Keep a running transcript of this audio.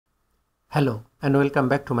Hello and welcome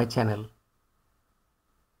back to my channel.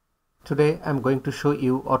 Today I am going to show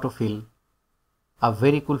you autofill, a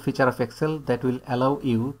very cool feature of Excel that will allow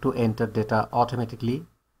you to enter data automatically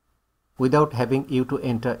without having you to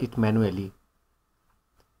enter it manually.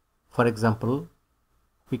 For example,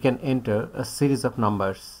 we can enter a series of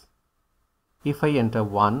numbers. If I enter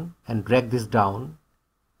 1 and drag this down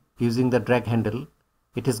using the drag handle,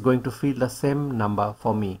 it is going to fill the same number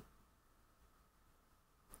for me.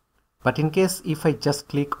 But in case if I just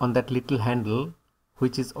click on that little handle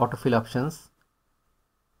which is autofill options,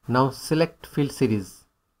 now select fill series.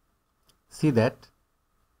 See that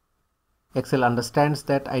Excel understands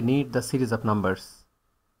that I need the series of numbers.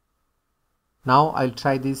 Now I'll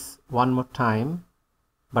try this one more time,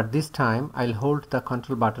 but this time I'll hold the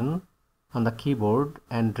control button on the keyboard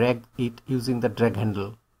and drag it using the drag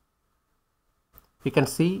handle. You can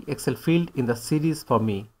see Excel filled in the series for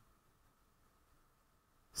me.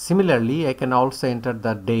 Similarly, I can also enter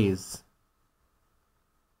the days.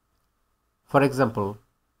 For example,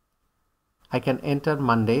 I can enter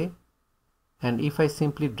Monday, and if I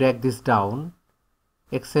simply drag this down,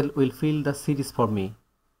 Excel will fill the series for me.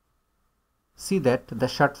 See that the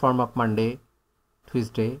short form of Monday,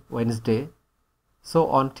 Tuesday, Wednesday, so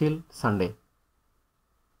on till Sunday.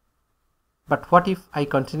 But what if I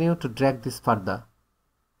continue to drag this further?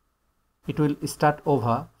 It will start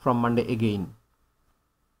over from Monday again.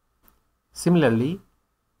 Similarly,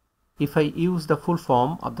 if I use the full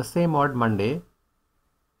form of the same word Monday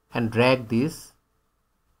and drag this,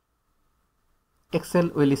 Excel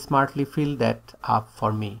will smartly fill that up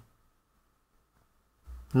for me.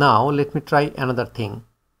 Now let me try another thing.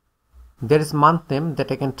 There is month name that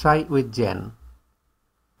I can try with Jan.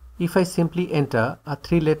 If I simply enter a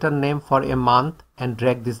 3-letter name for a month and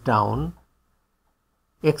drag this down,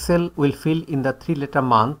 Excel will fill in the 3-letter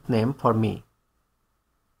month name for me.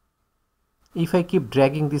 If I keep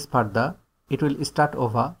dragging this further, it will start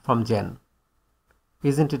over from Jan.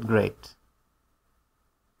 Isn't it great?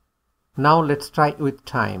 Now let's try with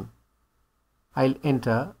time. I'll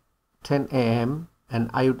enter 10 AM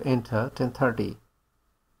and I would enter 10:30.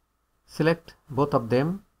 Select both of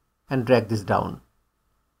them and drag this down.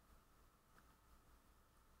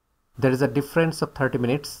 There is a difference of 30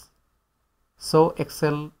 minutes, so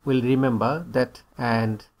Excel will remember that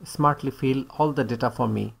and smartly fill all the data for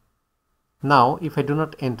me. Now, if I do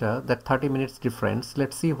not enter that 30 minutes difference,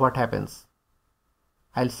 let's see what happens.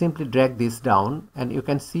 I'll simply drag this down and you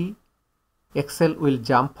can see Excel will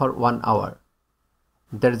jump for 1 hour.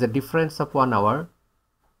 There is a difference of 1 hour.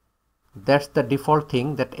 That's the default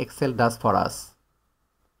thing that Excel does for us.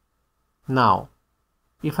 Now,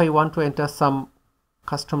 if I want to enter some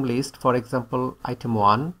custom list, for example, item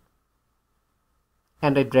 1,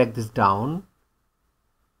 and I drag this down,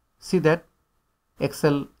 see that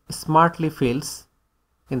Excel smartly fills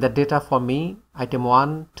in the data for me, item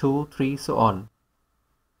 1, 2, 3, so on.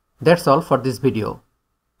 That's all for this video.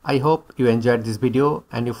 I hope you enjoyed this video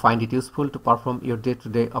and you find it useful to perform your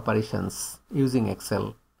day-to-day operations using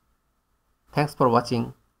Excel. Thanks for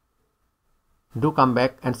watching. Do come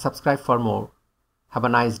back and subscribe for more. Have a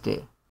nice day.